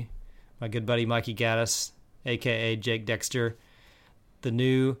Spree, my good buddy Mikey Gaddis, a.k.a. Jake Dexter. The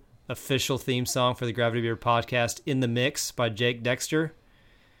new official theme song for the Gravity Beard podcast, In the Mix by Jake Dexter.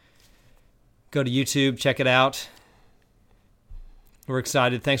 Go to YouTube, check it out. We're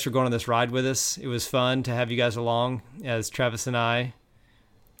excited. Thanks for going on this ride with us. It was fun to have you guys along as Travis and I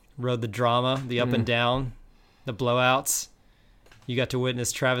rode the drama, the up and down, the blowouts. You got to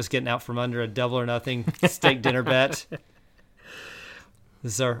witness Travis getting out from under a double or nothing steak dinner bet.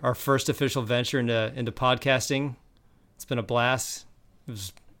 This is our first official venture into podcasting. It's been a blast. It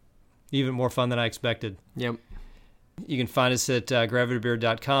was even more fun than I expected. Yep. You can find us at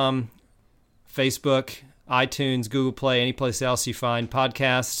gravitybeard.com, Facebook, iTunes, Google Play, any place else you find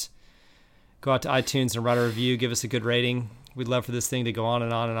podcasts. Go out to iTunes and write a review. Give us a good rating. We'd love for this thing to go on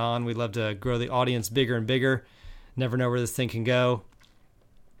and on and on. We'd love to grow the audience bigger and bigger. Never know where this thing can go.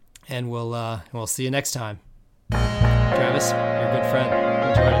 And we'll see you next time. Travis, you're a good friend.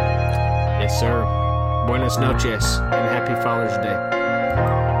 Enjoyed it. Yes, sir. Buenas noches and happy Father's Day.